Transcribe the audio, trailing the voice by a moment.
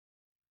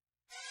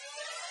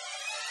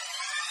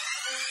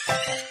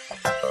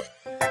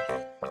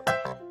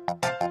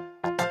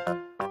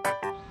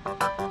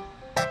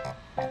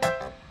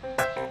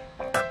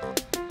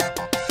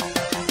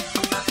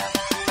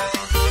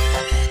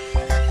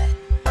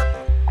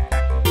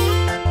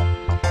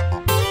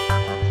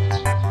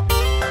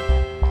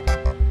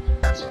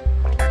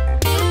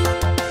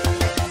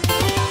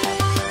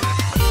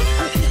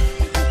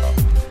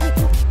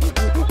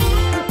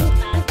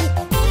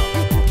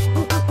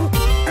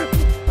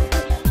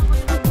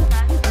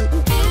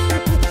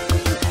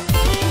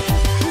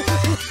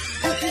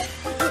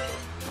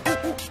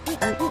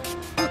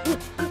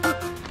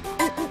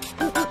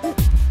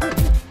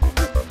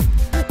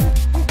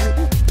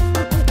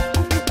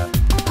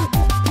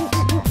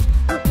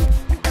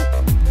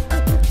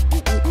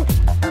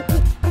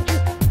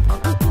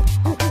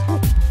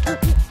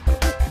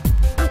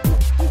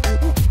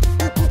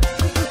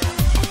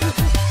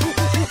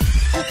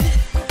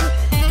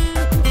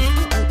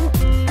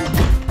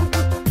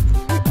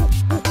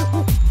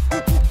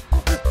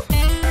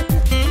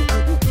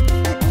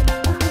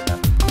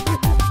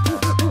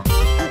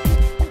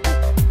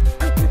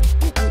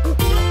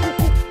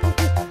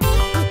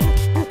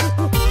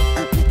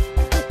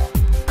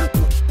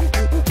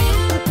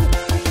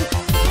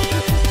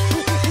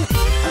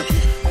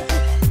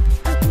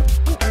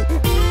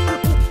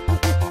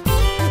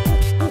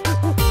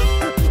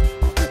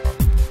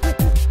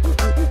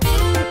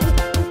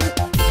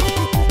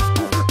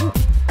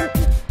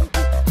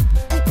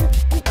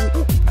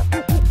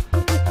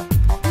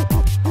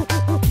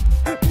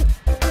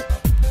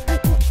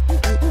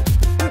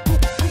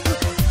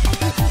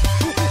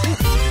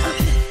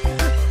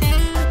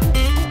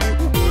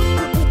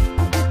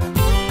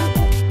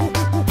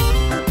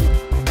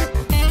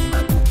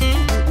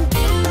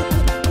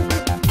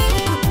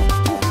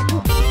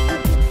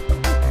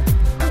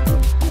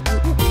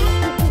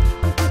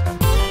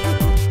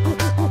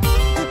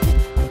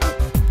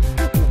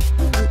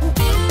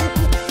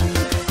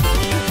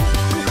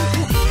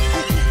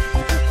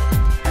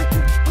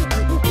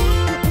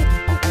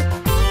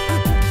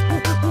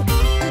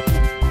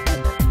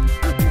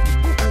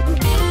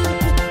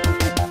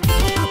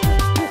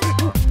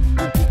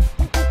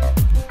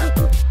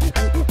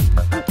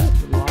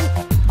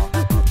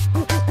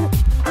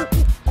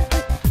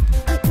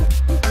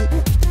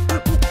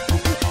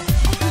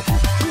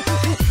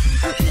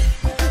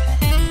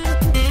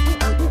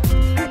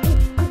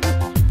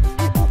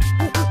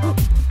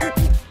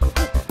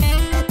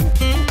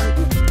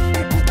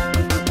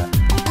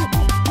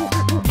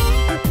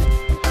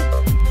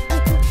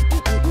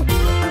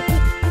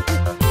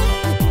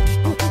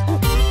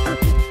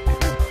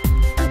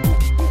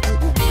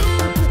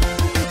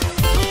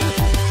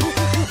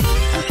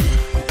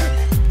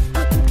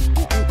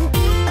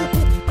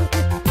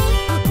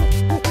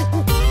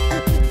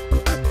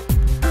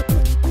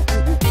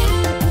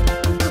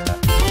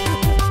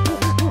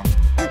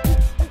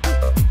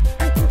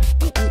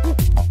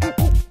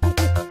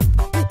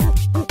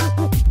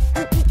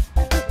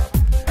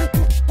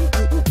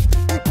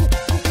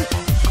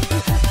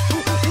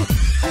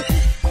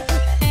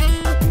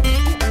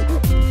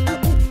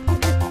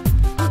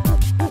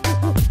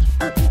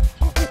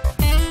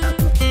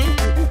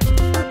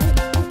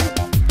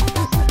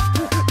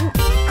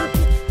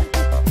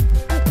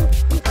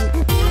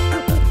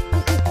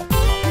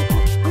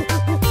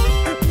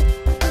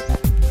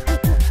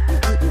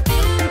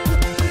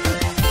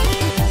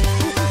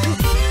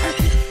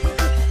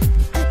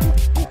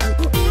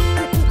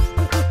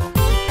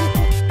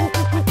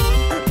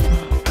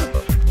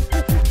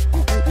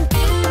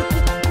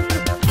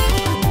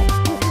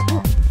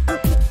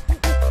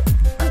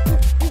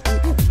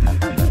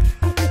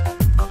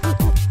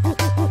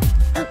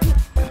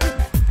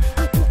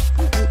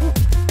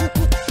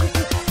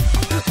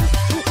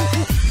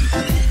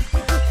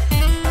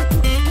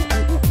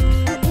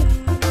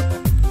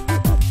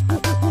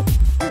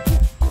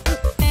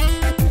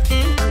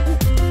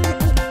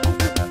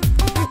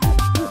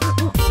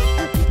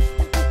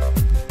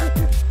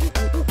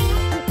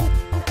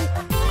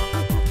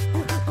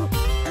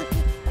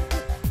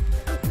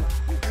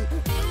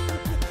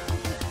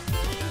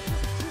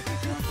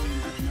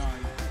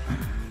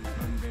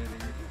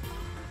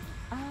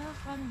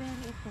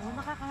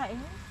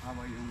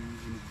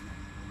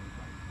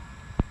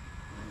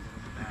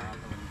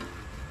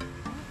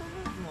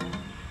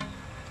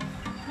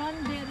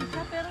Cranberry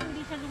siya, pero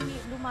hindi siya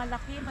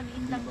lumalaki.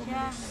 Maliit lang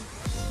siya.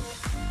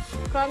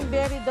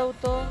 Cranberry daw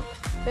to,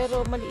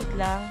 pero maliit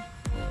lang.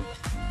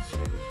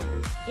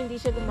 Hindi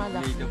siya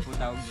lumalaki. Hindi po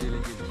tawag sila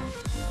dito.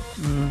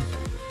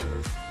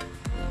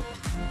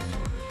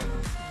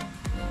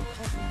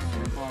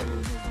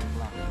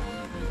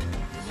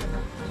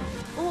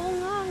 Oo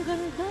nga, ang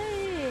ganda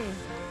eh.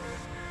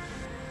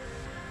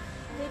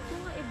 Ito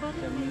nga, iba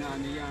rin eh. Sabi na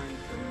ano yan,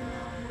 sabi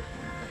na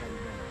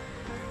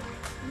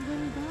ang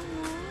ganda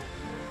nga.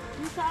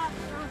 Yung sa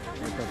akin,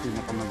 ito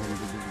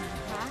pinakamaganda din.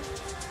 ha?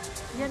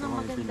 Yan ang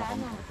maganda,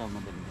 ano? Ito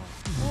maganda.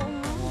 Oo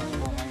nga.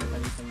 Huwag kayo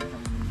talit-talit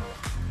ng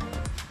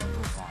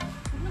lupa.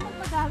 Huwag naman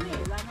madami eh.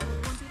 Wala naman,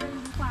 konti na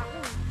yung lupa ko.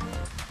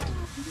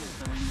 Hindi,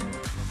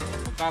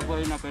 sarili. pagka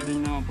buhay na, pwede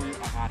nyo naman po yung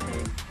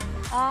akatin.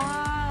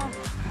 Ah,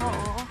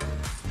 oo.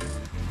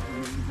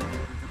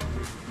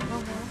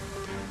 Okay.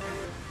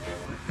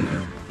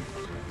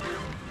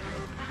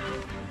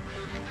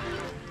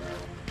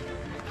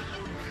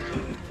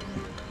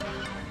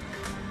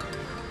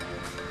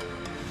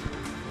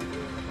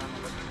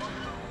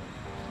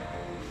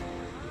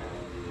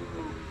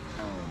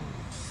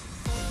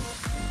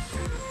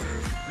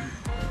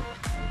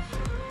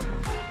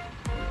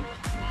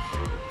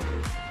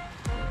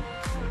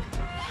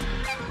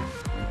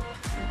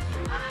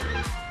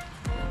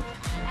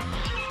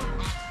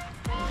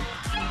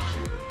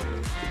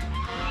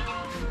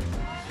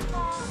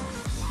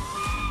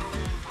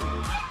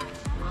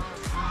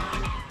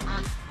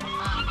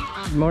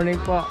 Good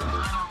morning po.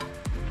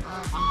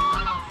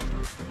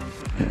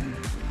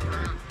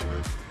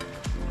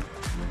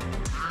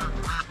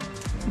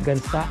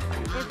 Gansa.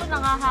 Ito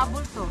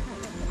nangahabol to.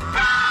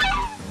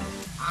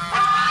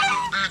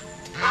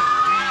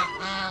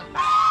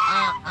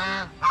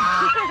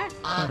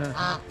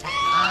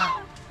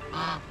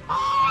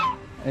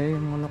 Eh,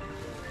 manok.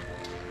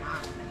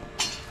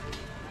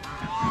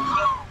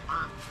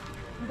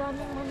 Ang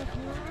daming manok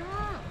na.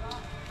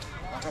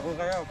 Pasok ko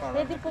kayo para...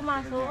 Pwede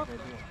pumasok.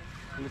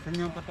 Alisan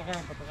nyo yung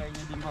patukayin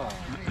nyo din po.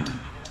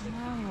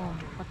 Ano,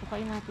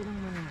 patukain natin ang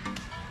manok.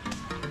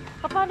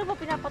 Paano ba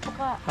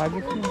pinapatuka?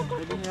 Hagis mo.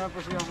 Pwede nyo po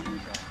siya ako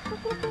dito.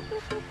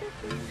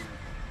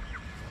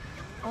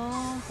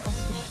 Oh,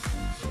 okay.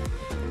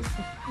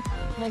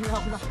 Ngayon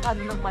ako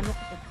nakakano ng manok.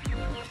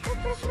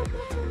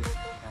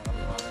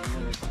 Nakakatawalan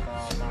nyo,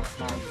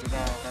 pagka-nakakatawalan sila,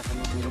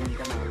 kasanubulungin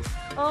ka na.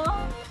 Oo.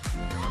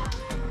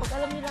 Pag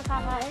alam nilang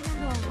kakain,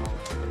 ano?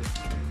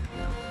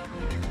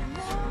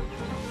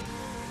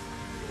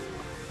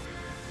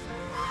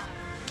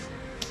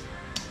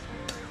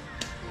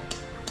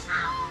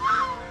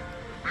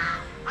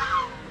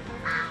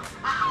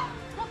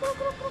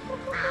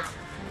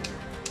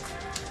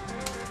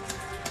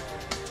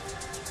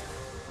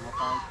 Mga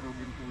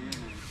pa-itlogin po yun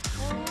eh.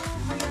 Oo,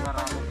 kaya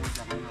Marami po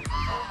dyan kayo.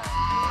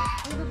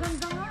 ang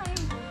gaganda nga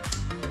eh.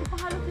 Di pa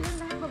halos silang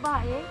lahat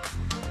babae.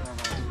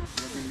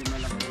 Yung lima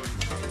lang po yun.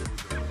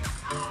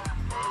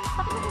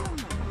 Takbo lang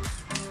mo.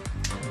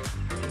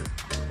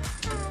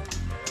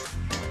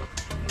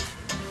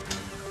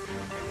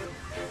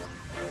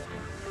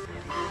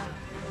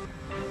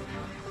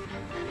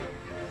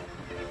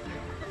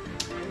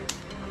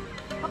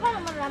 Paano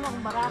malalaman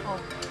kung barako?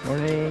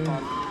 Morning.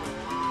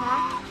 Ha?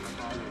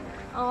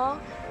 Oo.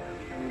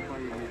 Yung po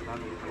yung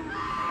talong po.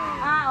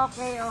 Ah,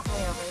 okay.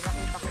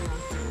 Nakita ko na.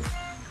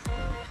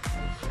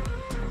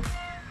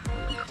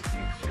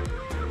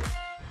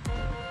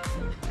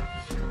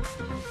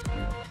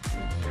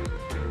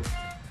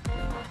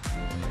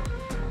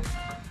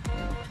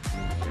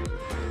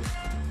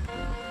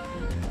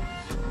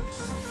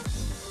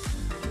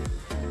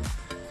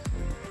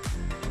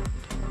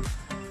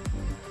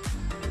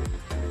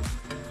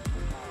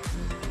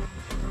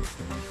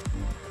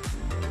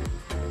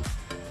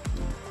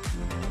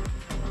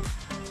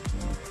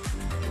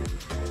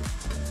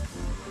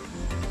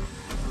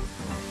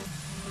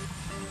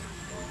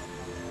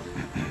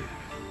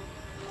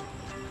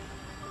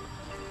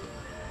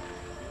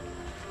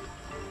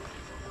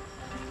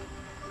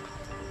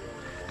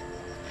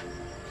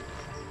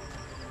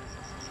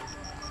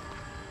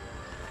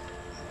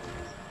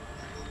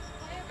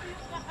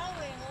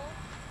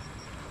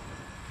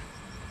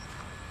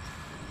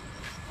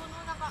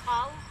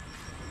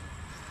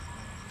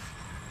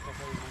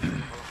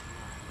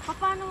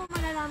 Paano mo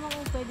malalaman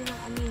kung pwede ng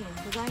anihin?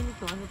 Gagawin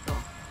nito, ano to?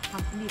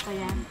 Hindi pa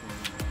yan.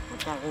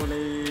 Pagka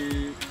kulay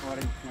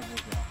orange na po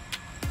siya.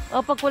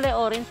 O, pag kulay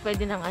orange,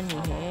 pwede ng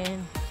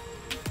anihin.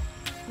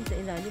 Sa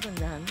ilalim, ang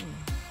dami.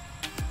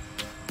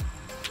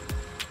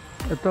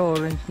 Ito,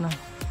 orange na.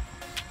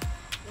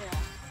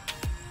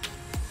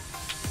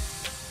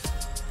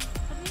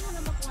 Sabihin mo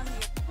naman kung ano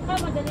yun. Kaya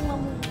madaling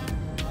mamunga.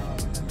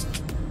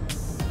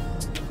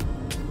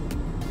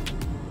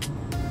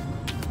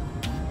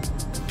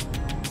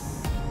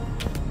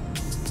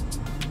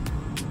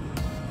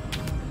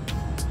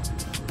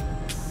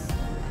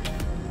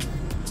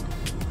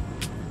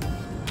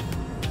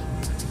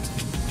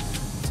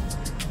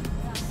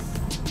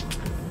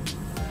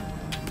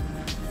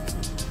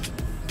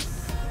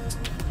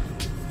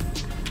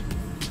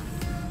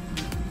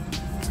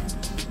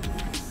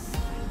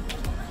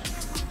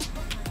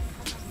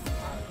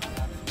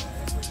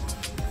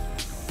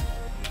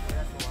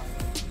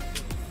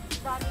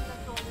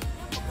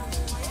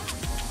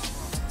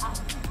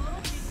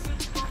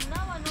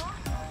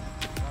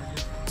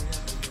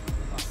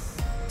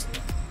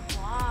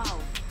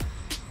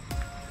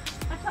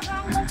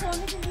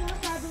 Hindi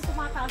masyadong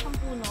tumataas ang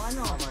puno,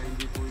 ano? Tama,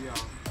 hindi po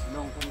yan.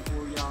 Long kung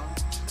po yan,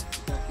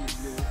 sa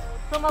seedless.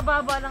 So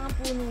mababa lang ang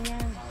puno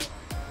niyan.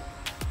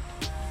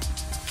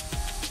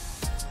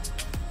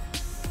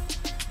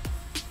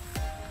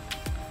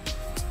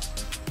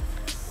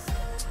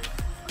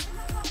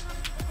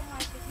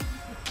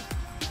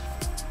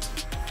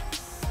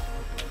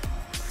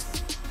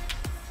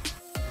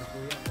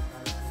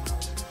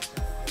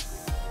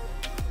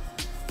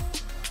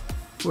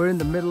 We're in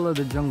the middle of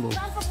the jungle.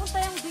 Saan papunta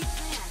yung beach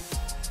na yan?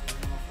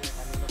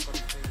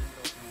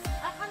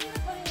 Kanina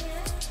pa rin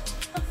yan?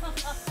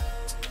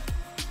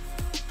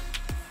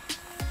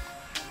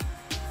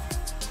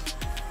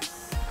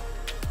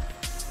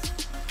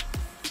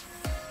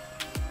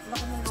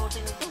 Laki ng lote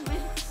nito,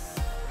 Ben.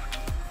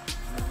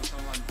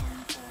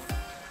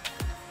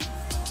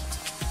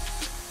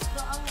 So,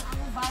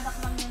 ang balak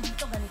lang yan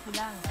dito, ganito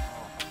lang.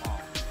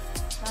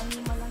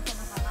 Kanima lang siya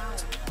ng kanaw.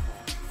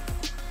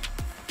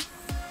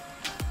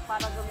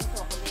 Para gawin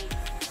chocolate.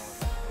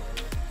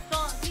 So,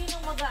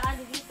 sinong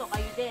mag-aali dito?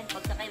 Kayo din,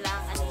 pagka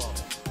kailangan eh.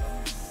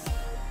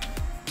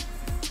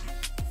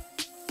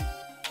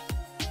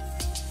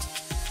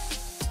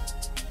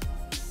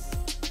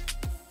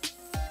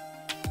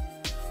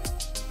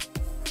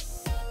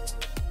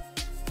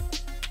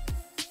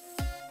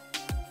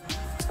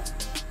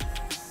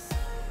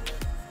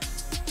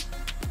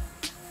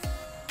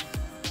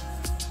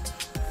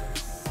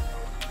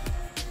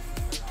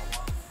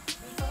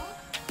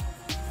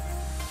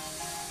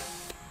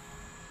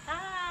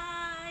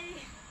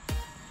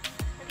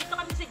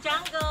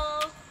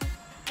 Jungle!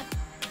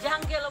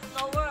 Jungle of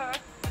nowhere!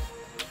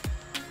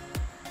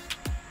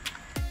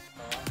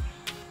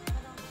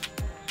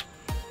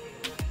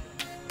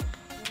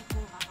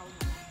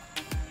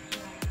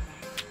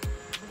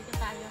 Balik ka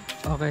tayo.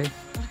 Okay.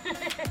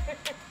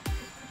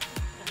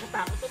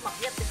 Nakatakot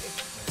umakyat eh.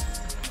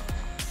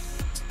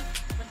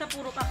 Basta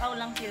puro kakao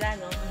lang sila,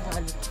 no? Ang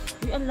lalim.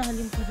 Uy, ang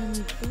lalim pa na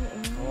nito.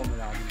 Oo,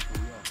 malalim po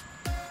yun.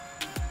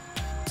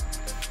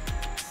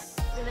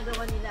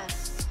 Ginagawa nila.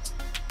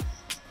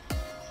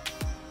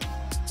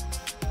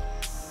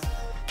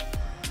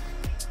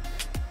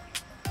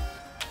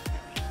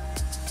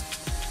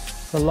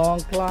 It's a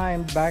long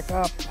climb back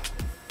up.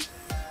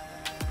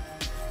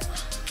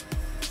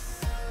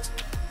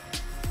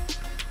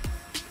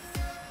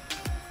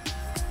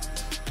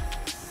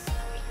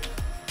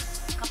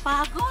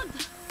 Kapagod!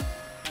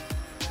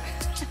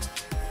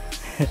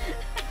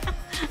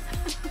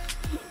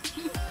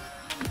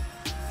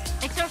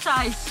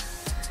 Exercise!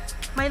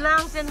 My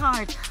lungs and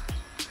heart.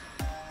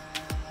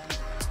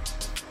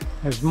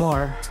 There's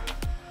more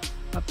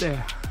up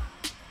there.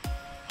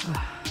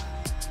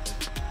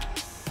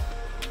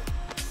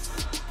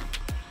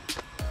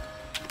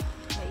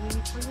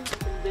 Mainit pa yung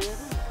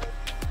kaldero.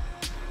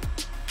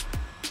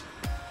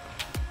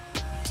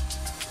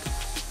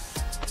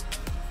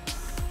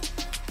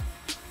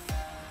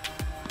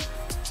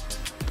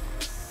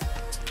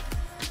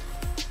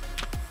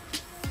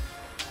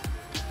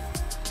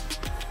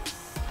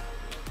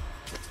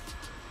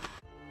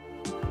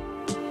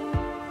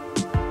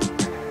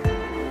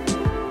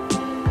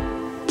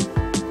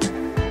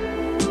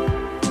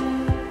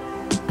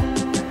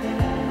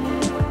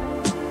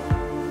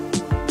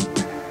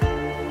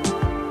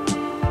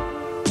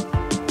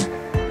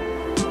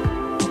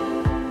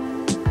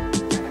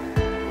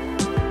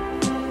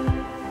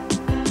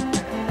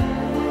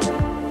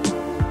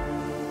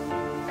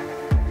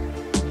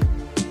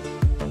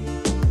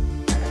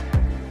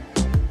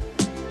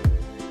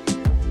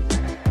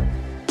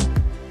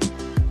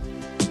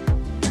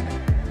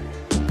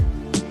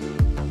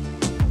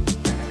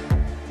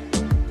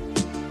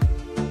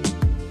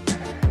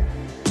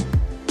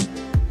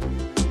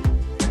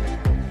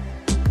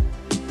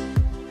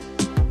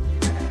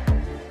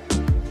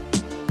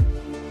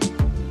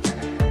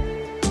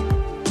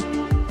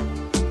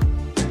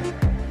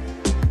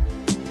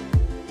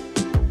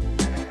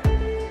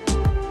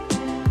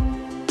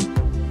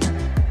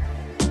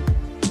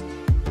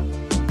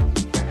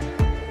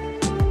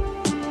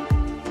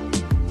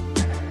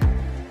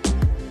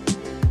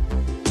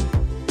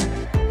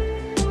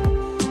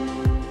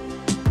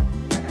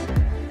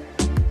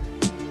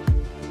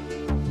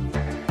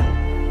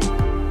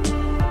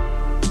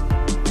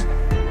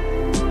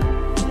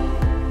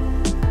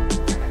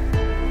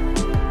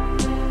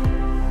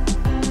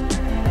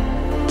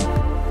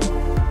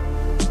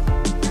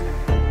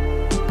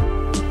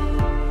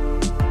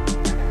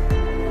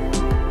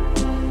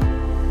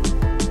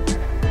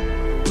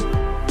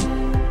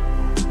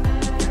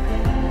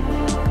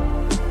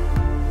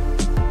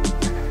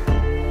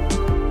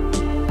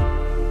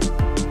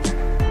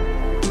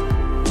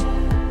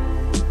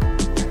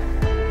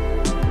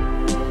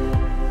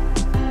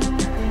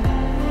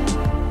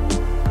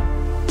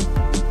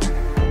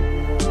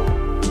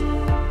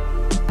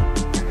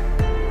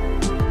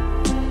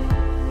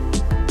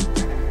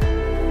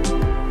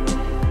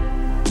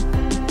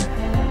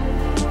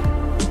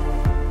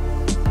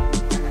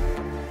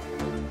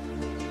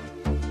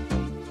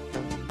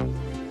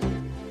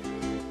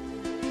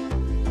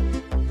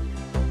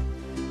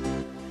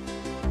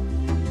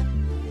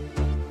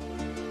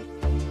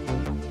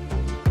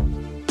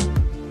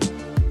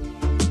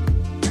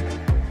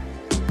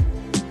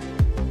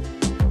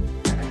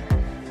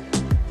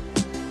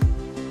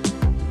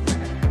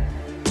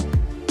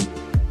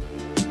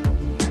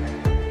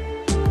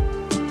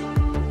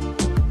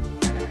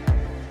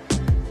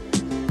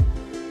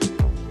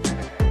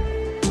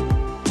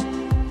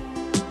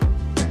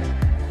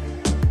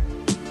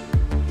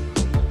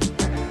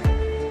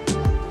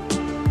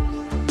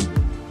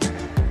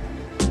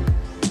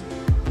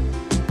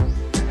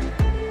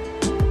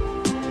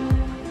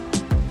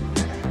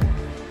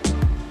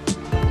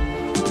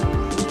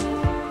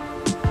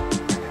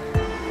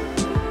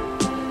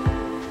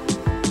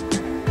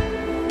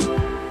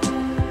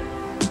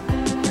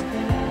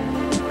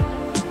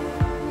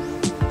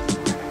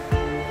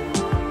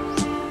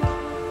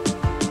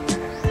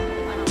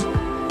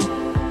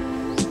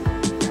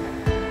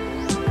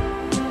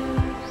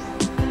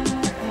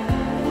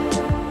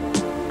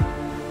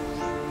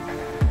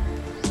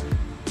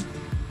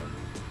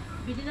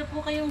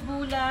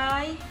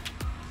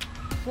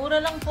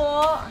 lang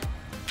po.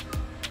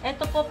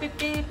 Ito po,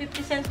 50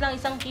 cents lang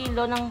isang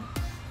kilo ng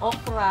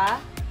okra.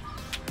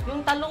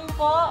 Yung talong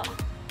po,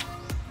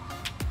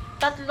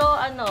 tatlo,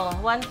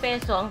 1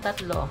 peso ang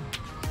tatlo.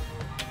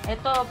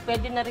 Ito,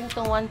 pwede na rin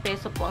itong 1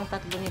 peso po ang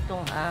tatlo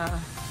nitong,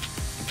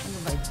 ano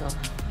ba ito?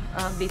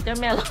 Bitter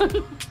melon.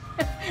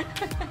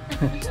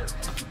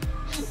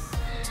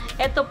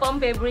 Ito po ang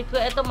favorite ko.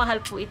 Ito, mahal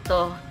po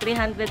ito.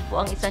 300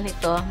 po ang isa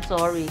nito.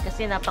 Sorry,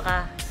 kasi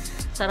napaka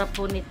sarap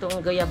po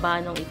nitong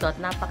goyabanong ito at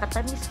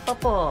napakatamis pa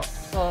po.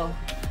 So,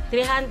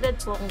 300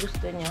 po kung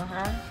gusto nyo,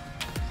 ha?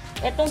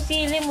 Etong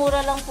sili,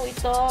 mura lang po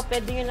ito.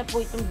 Pwede nyo na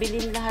po itong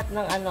bilhin lahat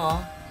ng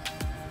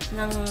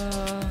ng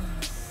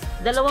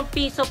 2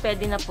 piso.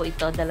 Pwede na po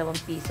ito, 2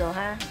 piso,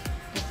 ha?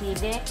 Yung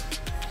sili.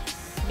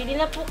 Bili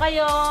na po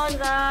kayo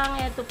ng,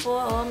 ito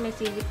po, may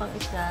sili pang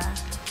isa.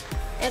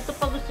 Ito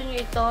pa gusto nyo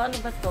ito, ano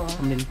ba to?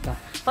 Paminta.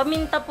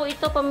 Paminta po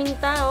ito,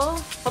 paminta,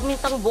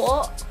 pamintang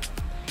buo.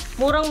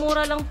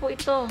 Murang-mura lang po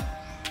ito.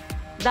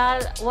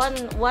 1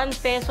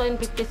 peso and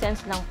 50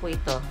 cents lang po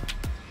ito.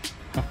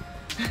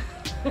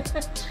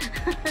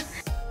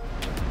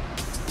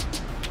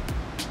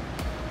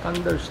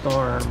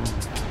 Thunderstorm.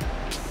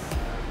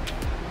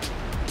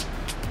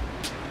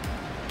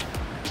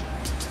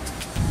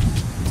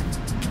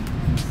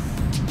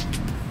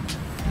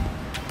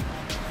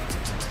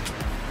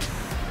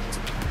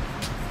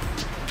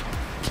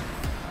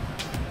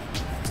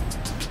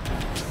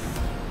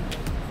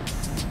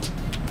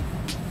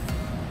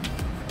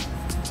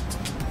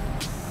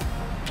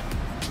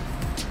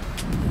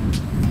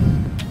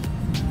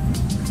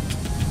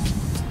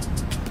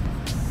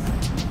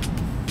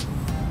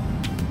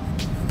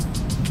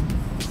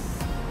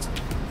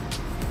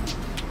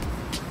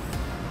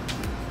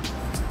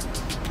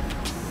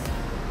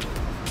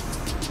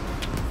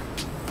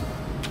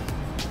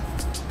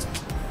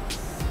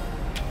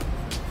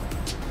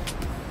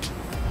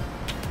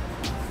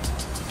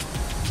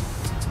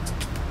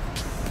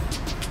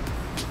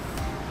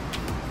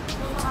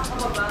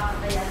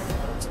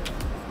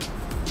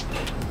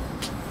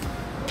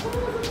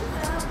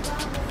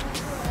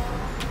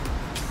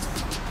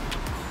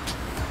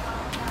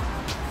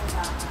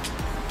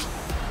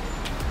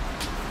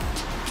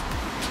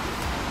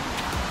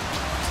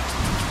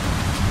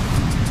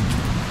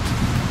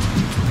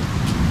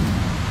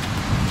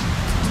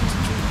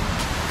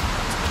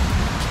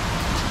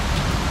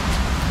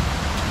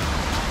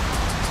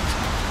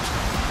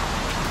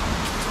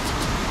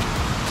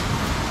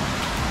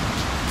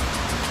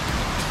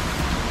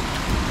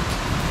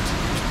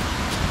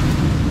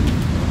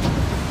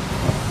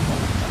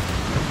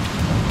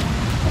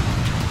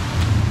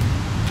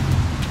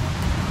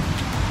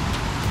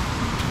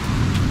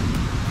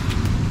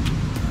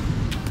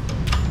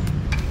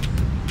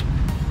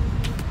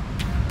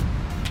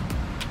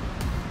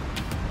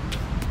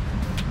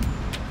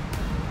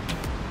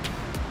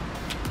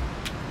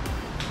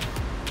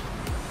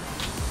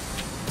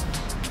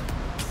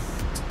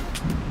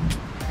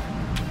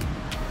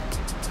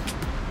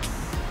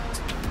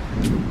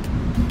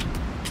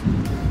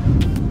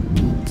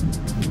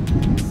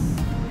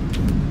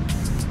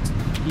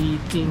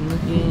 Eating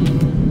again.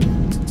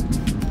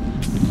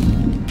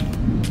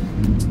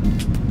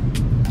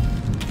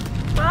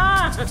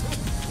 Ah!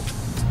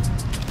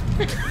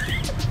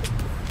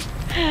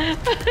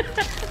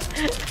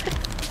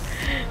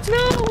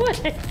 No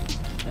way!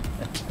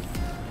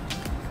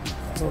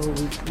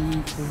 Always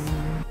eating.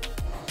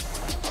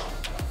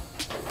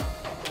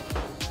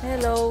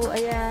 Hello,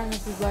 ayan,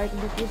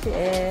 nag-garden po si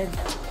Ed.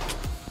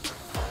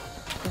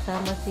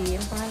 Kasama si,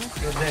 ang pangalan?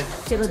 Rodel.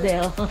 Si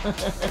Rodel.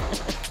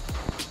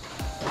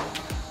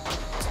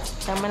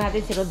 Kasama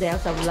natin si Rodel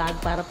sa vlog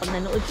para pag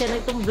nanood siya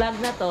na itong vlog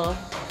na to,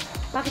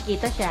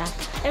 makikita siya.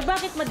 Eh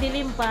bakit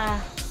madilim pa?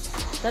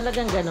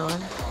 Talagang ganon.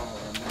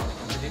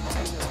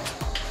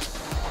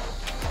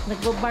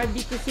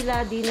 Nagbo-barbecue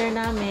sila, dinner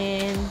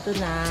namin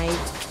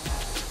tonight.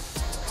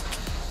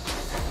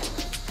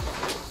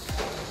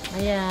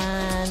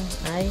 Ayan.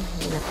 Ay,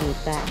 may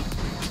nakita.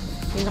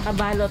 Yung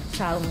nakabalot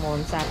salmon,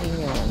 sa akin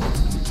yun.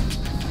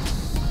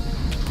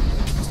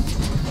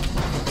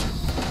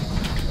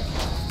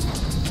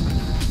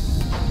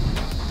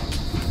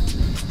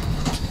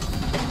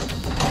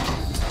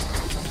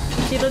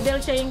 Si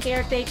Rodel, siya yung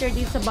caretaker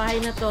dito sa bahay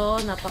na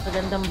to.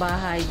 Napakagandang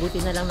bahay.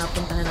 Buti na lang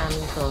napuntahan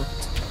namin to.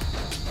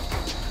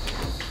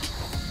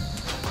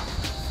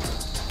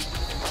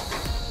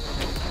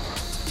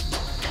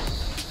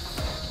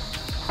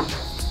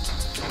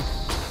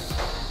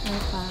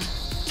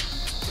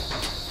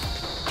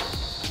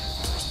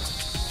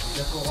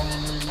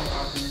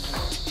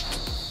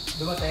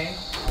 Dumating?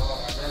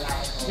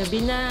 Gabi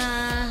na.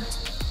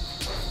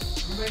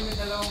 Di ba yung may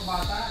 2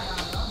 bata?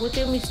 Buti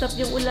umistop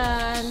yung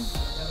ulan.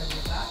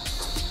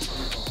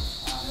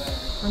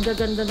 Ang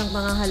gaganda ng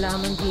mga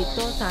halaman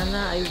dito.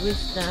 Sana I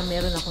wish na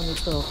meron ako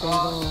nito.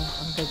 Pero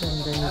ang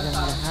gaganda nilang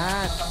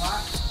lahat.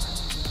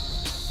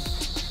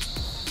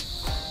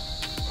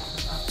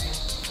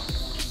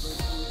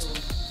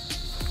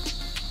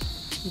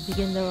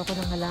 Bibigyan daw ako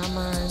ng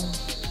halaman.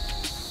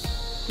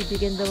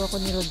 Bibigyan daw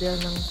ako ni Rodel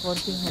ng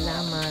konting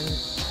halaman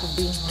to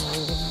bring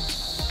home.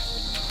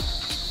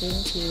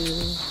 Thank you.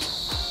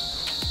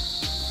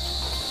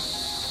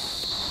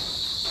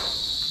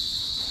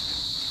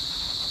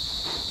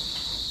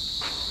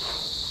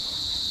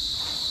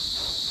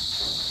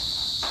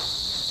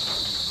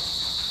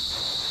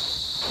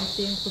 Ito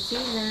yung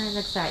kusina.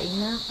 Nagsaing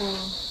na ako.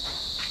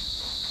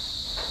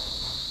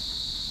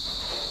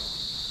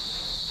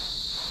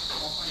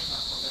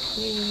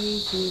 Okay,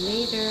 see you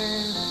later.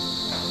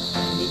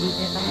 Didit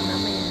na kami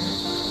mamaya.